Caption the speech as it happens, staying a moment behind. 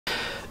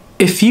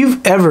If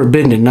you've ever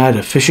been denied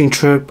a fishing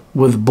trip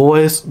with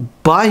boys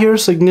by your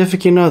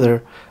significant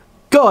other,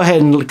 go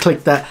ahead and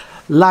click that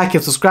like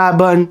and subscribe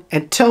button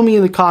and tell me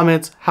in the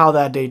comments how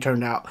that day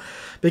turned out.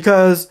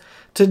 Because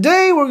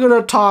today we're going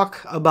to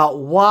talk about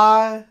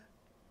why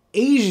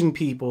Asian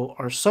people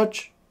are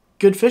such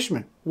good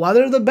fishermen. Why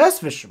they're the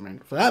best fishermen,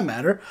 for that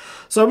matter.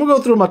 So I'm going to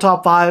go through my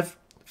top 5.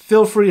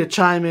 Feel free to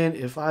chime in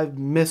if I've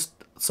missed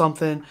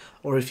something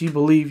or if you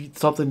believe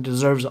something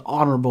deserves an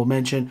honorable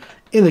mention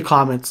in the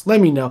comments.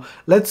 Let me know.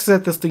 Let's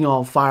set this thing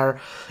on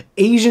fire.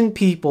 Asian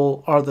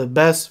people are the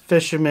best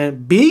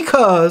fishermen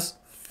because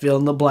fill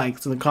in the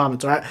blanks in the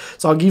comments, all right?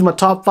 So I'll give you my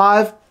top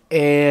 5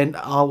 and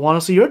I want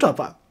to see your top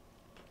 5.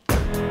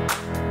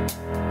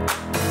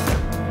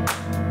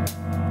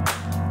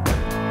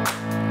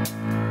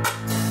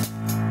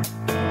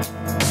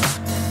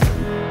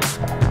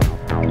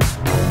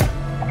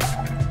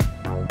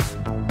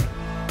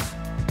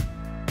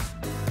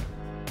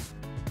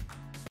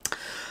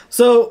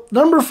 So,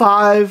 number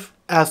 5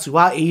 as to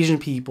why Asian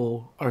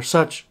people are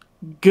such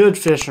good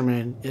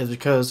fishermen is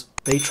because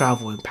they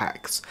travel in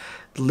packs.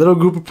 The little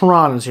group of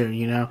piranhas here,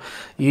 you know.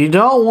 You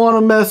don't want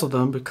to mess with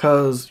them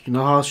because you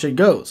know how shit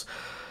goes.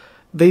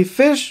 They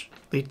fish,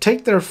 they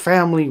take their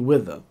family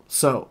with them.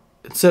 So,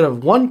 instead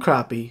of one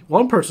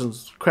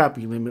person's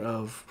crappie limit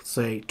of,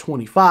 say,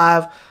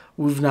 25,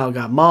 we've now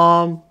got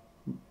mom,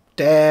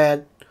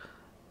 dad,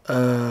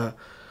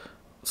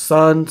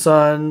 son,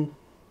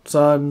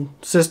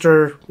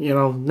 sister, you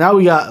know, now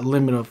we got a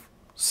limit of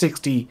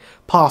 60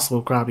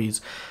 possible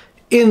crappies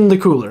in the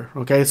cooler,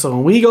 okay? So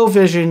when we go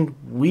fishing,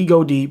 we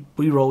go deep,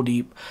 we roll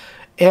deep,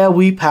 and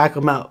we pack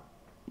them out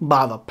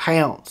by the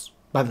pounds,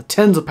 by the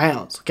tens of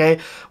pounds, okay?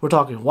 We're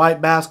talking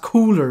white bass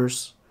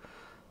coolers,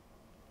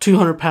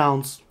 200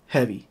 pounds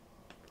heavy.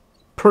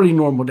 Pretty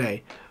normal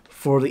day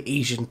for the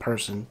Asian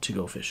person to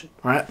go fishing,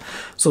 all right?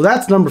 So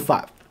that's number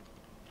 5.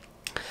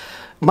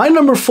 My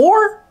number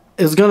 4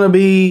 is going to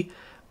be,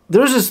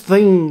 there's this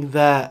thing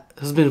that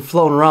has been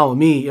floating around with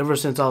me ever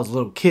since I was a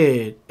little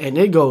kid, and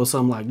it goes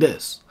something like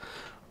this.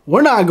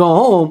 We're not going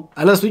home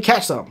unless we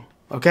catch something,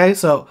 okay?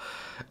 So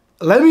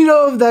let me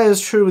know if that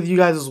is true with you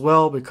guys as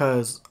well,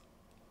 because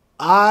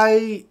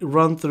I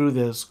run through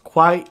this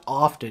quite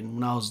often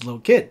when I was a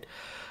little kid.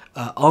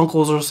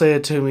 Uncles will say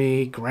it to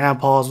me,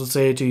 grandpas would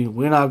say it to me,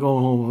 we're not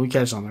going home when we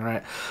catch something,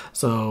 right?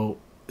 So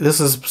this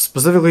is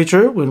specifically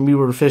true when we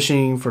were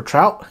fishing for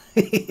trout.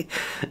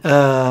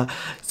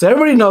 So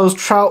everybody knows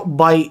trout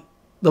bite,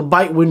 the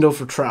bite window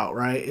for trout,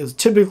 right, is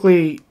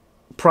typically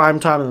prime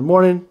time in the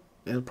morning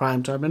and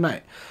prime time at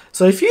night.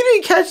 So if you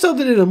didn't catch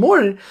something in the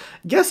morning,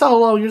 guess how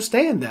long you're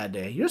staying that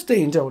day? You're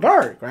staying until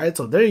dark, right?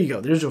 So there you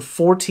go. There's your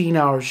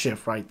 14-hour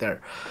shift right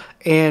there.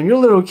 And you're a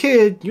little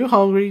kid, you're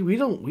hungry. We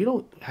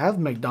don't have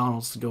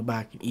McDonald's to go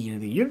back and eat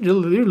anything. You're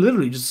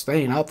literally just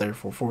staying out there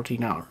for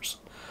 14 hours.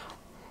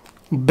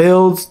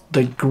 Builds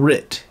the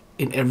grit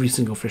in every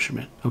single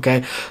fisherman,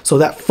 okay? So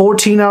that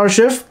 14-hour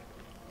shift,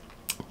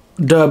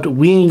 dubbed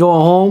we ain't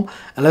going home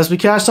unless we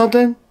catch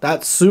something,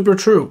 that's super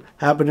true.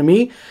 Happened to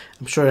me.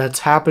 I'm sure that's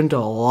happened to a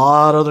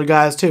lot of other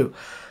guys too.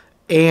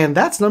 And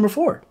that's number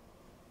 4.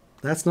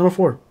 That's number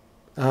 4.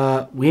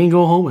 We ain't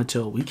going home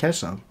until we catch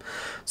something.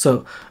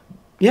 So,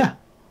 yeah,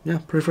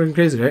 pretty freaking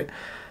crazy, right?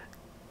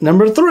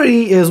 Number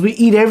 3 is we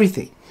eat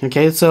everything,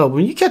 okay? So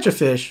when you catch a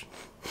fish,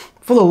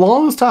 for the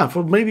longest time,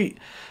 for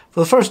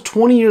the first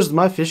 20 years of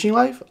my fishing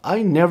life,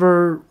 I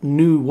never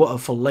knew what a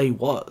fillet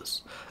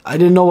was. I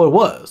didn't know what it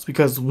was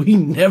because we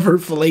never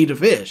filleted a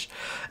fish.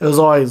 It was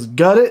always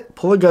gut it,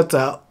 pull the guts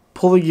out,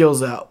 pull the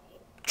gills out,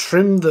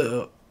 trim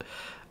the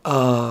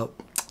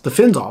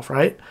fins off,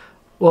 right?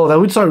 Well,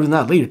 then we started doing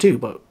that later too,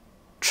 but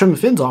trim the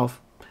fins off,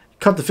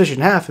 cut the fish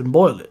in half and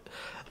boil it.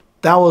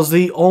 That was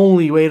the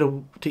only way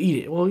to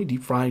eat it. Well, we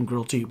deep fry and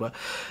grill too, but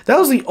that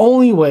was the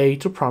only way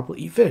to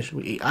properly eat fish.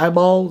 We eat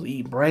eyeballs, we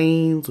eat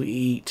brains, we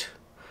eat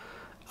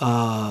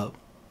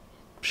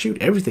shoot,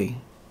 everything.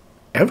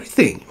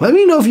 Let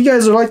me know if you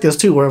guys are like this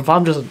too, or if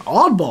I'm just an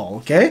oddball,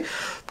 okay?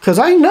 Because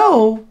I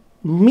know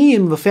me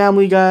and the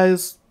family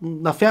guys,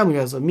 not family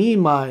guys, but me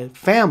and my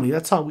family,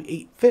 that's how we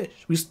ate fish.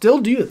 We still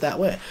do it that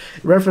way.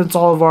 Reference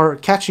all of our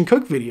catch and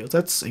cook videos.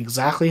 That's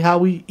exactly how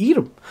we eat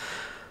them.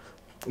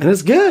 And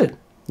it's good.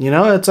 You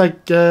know, it's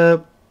like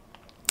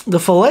the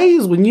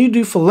fillets, when you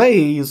do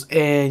fillets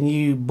and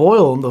you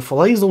boil them, the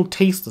fillets don't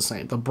taste the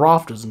same. The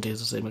broth doesn't taste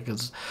the same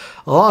because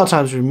a lot of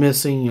times you're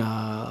missing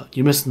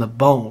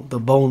the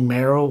bone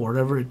marrow, or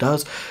whatever it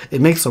does. It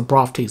makes the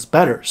broth taste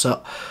better.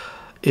 So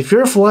if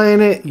you're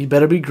filleting it, you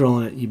better be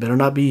grilling it. You better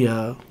not be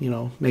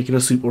making a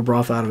soup or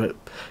broth out of it.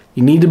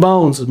 You need the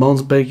bones. The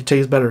bones make it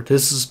taste better.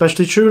 This is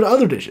especially true to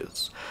other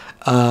dishes.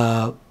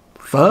 Pho,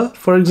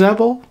 for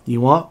example, you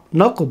want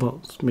knuckle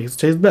bones. Makes it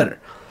taste better.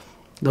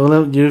 If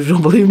you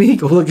don't believe me,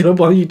 go look it up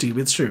on YouTube.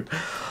 It's true.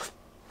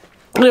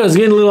 Anyways,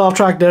 getting a little off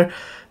track there.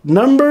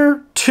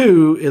 Number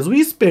 2 is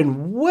we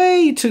spend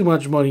way too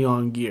much money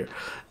on gear.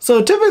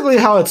 So typically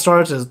how it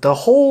starts is the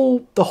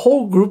whole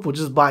group will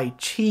just buy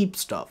cheap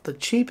stuff, the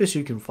cheapest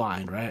you can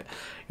find, right?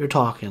 You're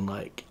talking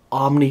like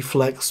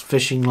Omniflex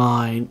fishing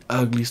line,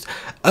 ugly stick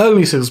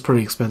is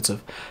pretty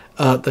expensive.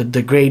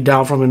 The grade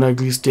down from an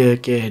ugly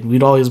stick, and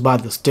we'd always buy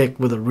the stick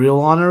with a reel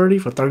on already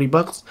for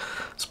 $30.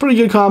 It's a pretty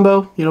good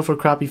combo, for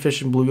crappie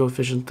fishing, bluegill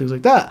fishing, things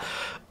like that.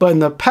 But in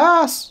the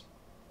past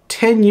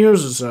 10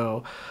 years or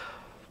so,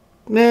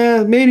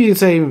 maybe you'd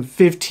say even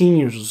 15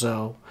 years or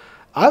so,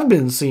 I've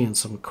been seeing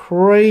some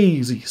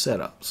crazy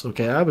setups.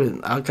 Okay,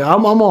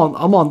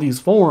 I'm on these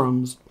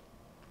forums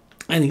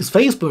and these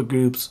Facebook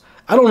groups.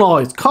 I don't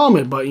always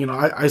comment, but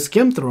I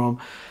skim through them,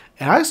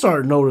 and I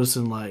started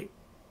noticing like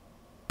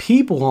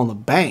people on the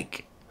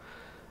bank.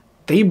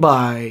 They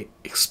buy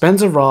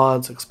expensive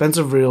rods,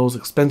 expensive reels,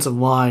 expensive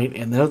line,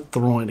 and they're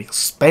throwing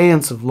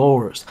expansive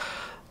lures.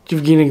 To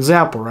give you an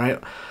example, right?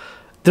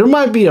 There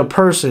might be a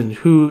person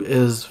who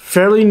is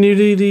fairly new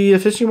to the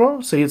fishing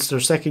world. Say it's their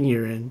second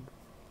year in.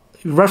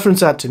 Reference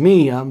that to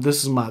me.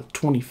 This is my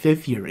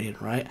 25th year in,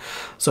 right?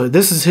 So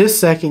this is his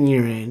second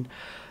year in,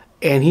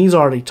 and he's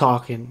already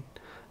talking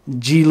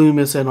G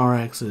Loomis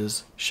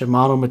NRXs,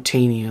 Shimano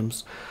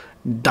Metaniums,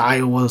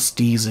 Daiwa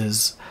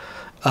Steezes,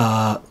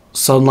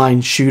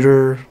 Sunline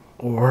Shooter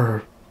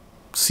or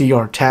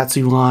CR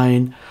Tatsu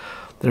line.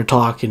 They're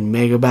talking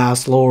Mega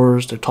Bass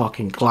lures. They're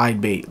talking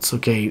glide baits.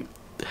 Okay,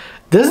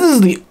 this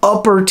is the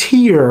upper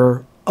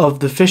tier of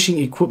the fishing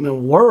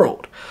equipment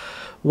world.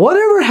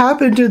 Whatever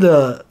happened to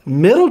the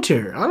middle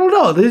tier? I don't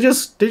know. They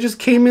just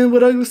came in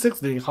with ugly sticks.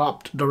 They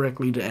hopped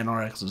directly to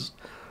NRXs.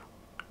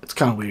 It's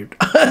kind of weird.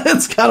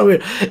 It's kind of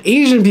weird.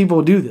 Asian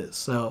people do this.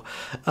 So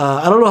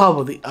I don't know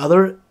how the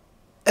other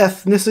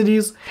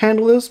ethnicities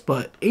handle this,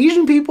 but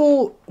Asian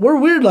people, we're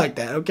weird like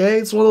that. Okay,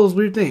 it's one of those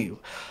weird things.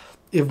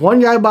 If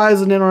one guy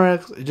buys an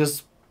NRX, it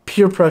just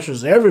peer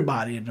pressures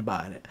everybody into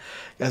buying it.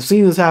 I've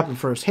seen this happen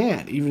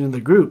firsthand, even in the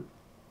group.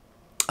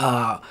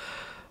 I've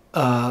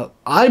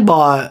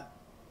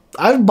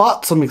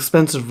bought some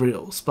expensive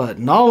reels, but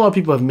not a lot of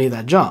people have made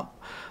that jump.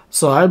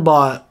 So I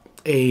bought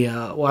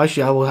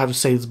actually I will have to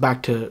say it's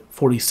back to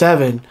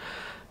 47.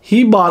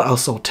 He bought a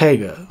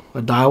Soltega,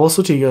 a Daiwa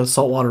Soltega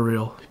saltwater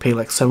reel. He paid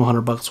like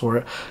 $700 for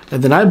it.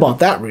 And then I bought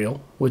that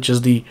reel, which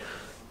is the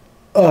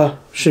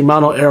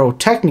Shimano Aero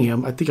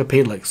Technium. I think I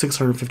paid like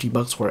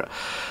 $650 for it.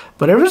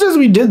 But ever since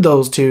we did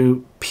those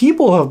two,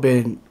 people have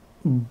been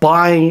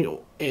buying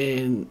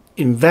and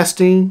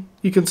investing,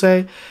 you can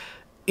say,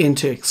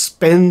 into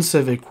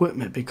expensive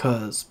equipment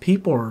because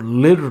people are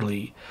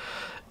literally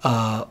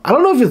I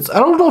don't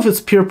know if it's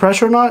peer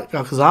pressure or not,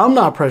 because I'm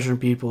not pressuring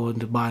people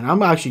into buying.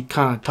 I'm actually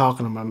kind of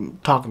talking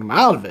them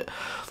out of it.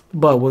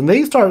 But when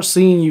they start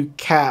seeing you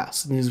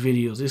cast in these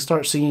videos, they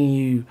start seeing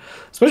you,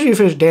 especially if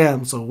fish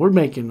dams, so we're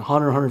making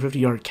 100, 150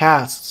 yard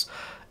casts,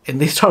 and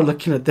they start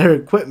looking at their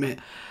equipment,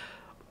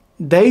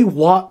 they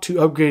want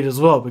to upgrade as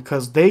well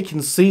because they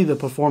can see the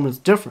performance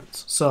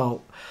difference.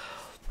 So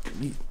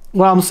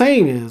what I'm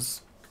saying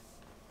is,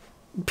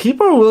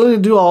 people are willing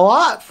to do a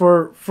lot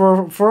for a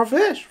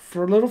fish,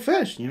 for a little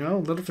fish,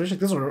 little fish like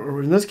this,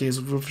 or in this case,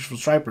 fish for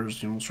stripers,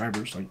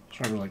 stripers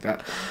like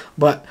that.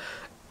 But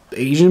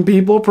Asian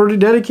people are pretty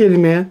dedicated,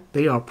 man.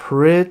 They are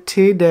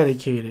pretty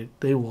dedicated.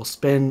 They will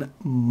spend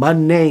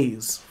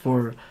monies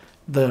for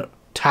the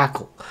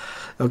tackle,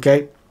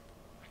 okay?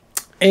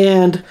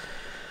 And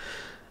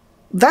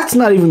that's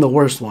not even the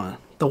worst one.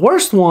 The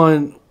worst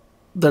one,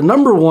 the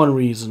number one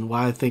reason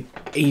why I think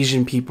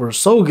Asian people are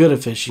so good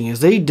at fishing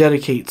is they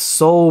dedicate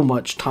so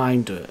much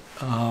time to it.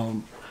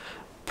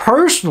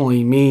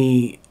 Personally,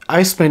 me,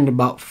 I spend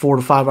about 4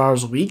 to 5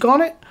 hours a week on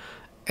it.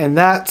 And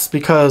that's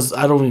because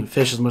I don't even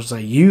fish as much as I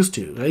used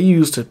to. I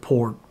used to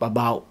pour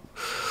about,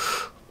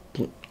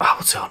 I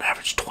would say on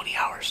average, 20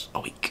 hours a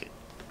week.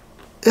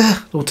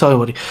 Don't tell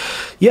anybody.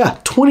 Yeah,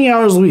 20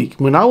 hours a week.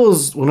 When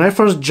I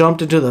first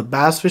jumped into the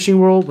bass fishing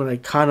world, when I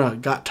kind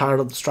of got tired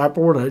of the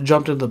striper world, I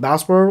jumped into the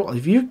bass world.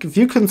 If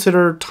you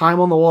consider time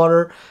on the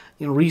water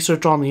and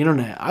research on the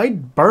internet, I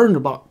burned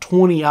about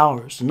 20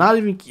 hours. Not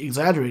even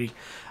exaggerating.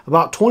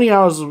 About 20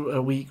 hours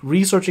a week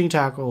researching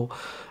tackle,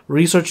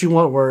 researching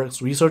what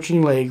works,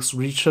 researching lakes,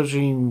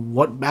 researching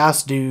what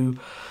bass do,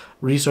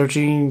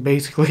 researching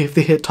basically if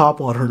they hit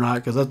topwater or not,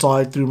 because that's all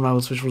I threw when I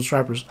was fishing with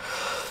stripers.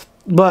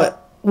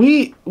 But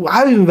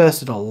I've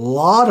invested a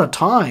lot of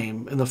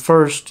time in the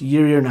first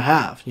year and a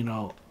half,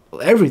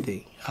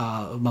 everything.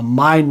 My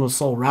mind was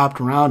so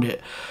wrapped around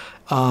it.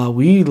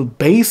 We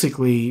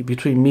basically,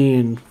 between me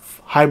and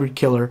Hybrid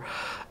Killer,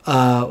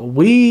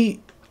 we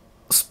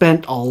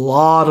spent a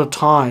lot of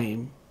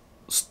time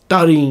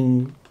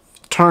studying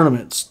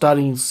tournaments,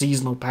 studying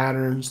seasonal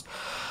patterns.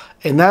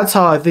 And that's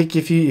how I think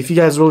if you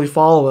guys really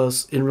follow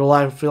us in real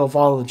life,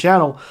 follow the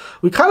channel,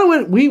 we kind of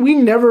went, we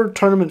never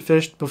tournament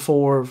fished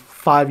before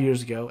 5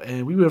 years ago.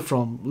 And we went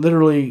from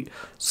literally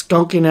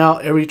skunking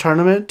out every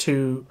tournament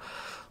to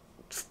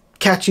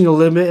catching a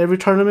limit every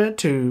tournament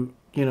to,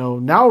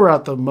 now we're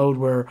at the mode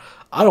where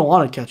I don't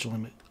want to catch a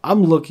limit.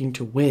 I'm looking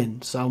to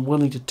win. So I'm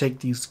willing to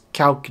take these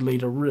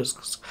calculated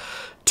risks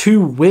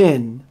to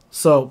win.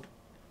 So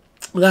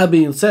That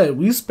being said,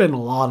 we spend a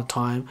lot of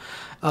time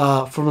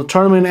from the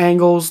tournament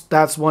angles.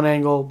 That's one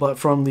angle, but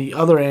from the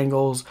other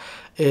angles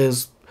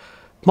is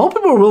most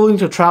people are willing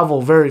to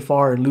travel very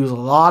far and lose a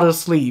lot of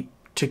sleep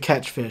to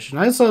catch fish,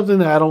 and that's something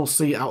that I don't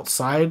see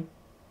outside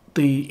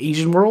the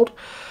Asian world.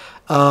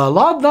 Not a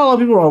lot of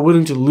people are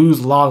willing to lose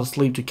a lot of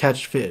sleep to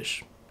catch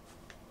fish,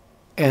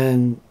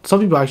 and some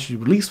people actually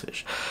release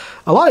fish.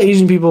 A lot of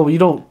Asian people, you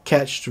don't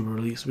catch to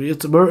release.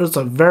 It's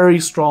a very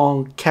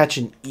strong catch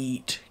and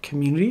eat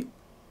community,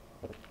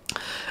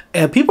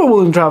 and people are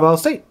willing to travel out of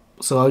state.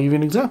 So I'll give you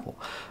an example.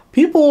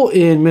 People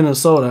in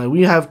Minnesota,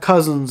 we have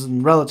cousins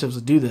and relatives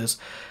that do this.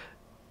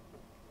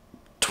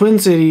 Twin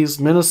Cities,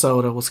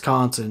 Minnesota,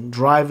 Wisconsin,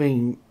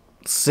 driving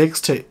 6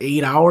 to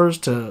 8 hours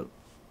to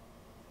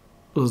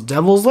was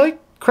Devil's Lake.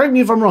 Correct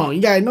me if I'm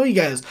wrong. I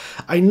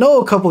know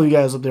a couple of you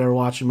guys up there are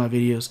watching my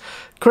videos.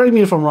 Correct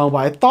me if I'm wrong, but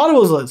I thought it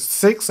was a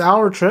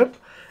 6-hour trip,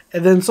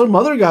 and then some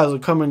other guys are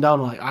coming down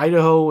to like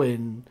Idaho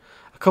and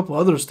a couple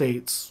other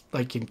states,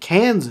 like in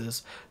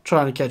Kansas,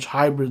 trying to catch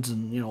hybrids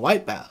and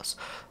white bass.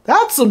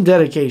 That's some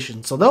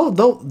dedication. So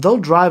they'll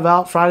drive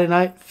out Friday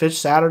night, fish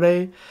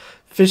Saturday,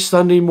 fish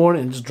Sunday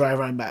morning, and just drive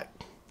right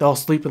back. They'll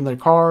sleep in their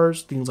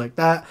cars, things like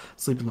that.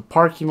 Sleep in the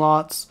parking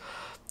lots,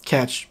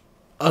 catch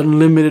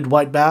unlimited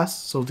white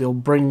bass. So they'll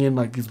bring in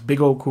like these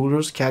big old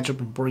coolers, catch them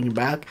and bring them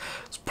back.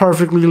 It's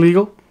perfectly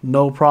legal,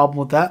 no problem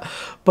with that.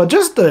 But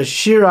just the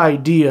sheer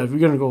idea, if you're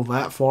gonna go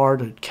that far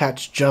to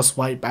catch just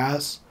white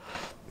bass,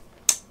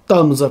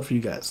 thumbs up for you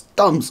guys.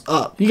 Thumbs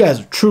up. You guys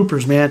are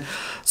troopers, man.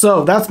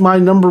 So that's my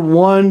number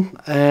one,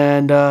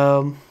 and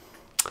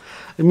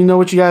let me know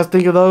what you guys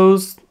think of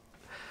those.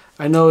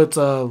 I know it's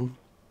a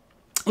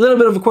little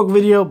bit of a quick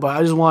video, but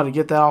I just wanted to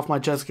get that off my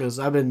chest because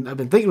I've been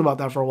thinking about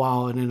that for a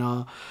while, and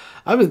then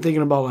I've been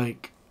thinking about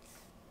like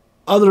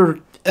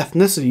other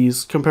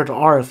ethnicities compared to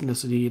our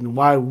ethnicity and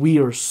why we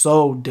are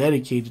so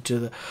dedicated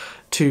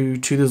to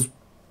this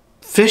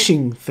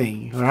fishing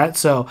thing. All right,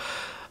 so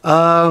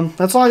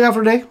that's all I got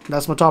for today.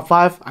 That's my top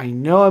 5. I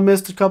know I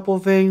missed a couple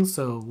of things,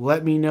 so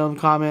let me know in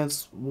the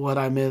comments what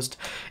I missed.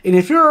 And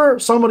if you're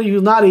somebody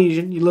who's not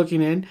Asian, you're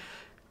looking in,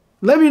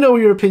 let me know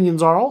what your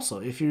opinions are also.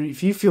 If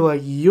you feel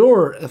like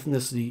your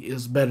ethnicity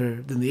is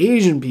better than the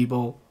Asian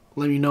people,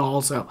 let me know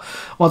also.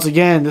 Once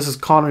again, this is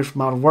Connor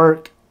from Out of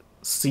Work.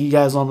 See you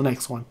guys on the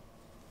next one.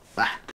 Bye.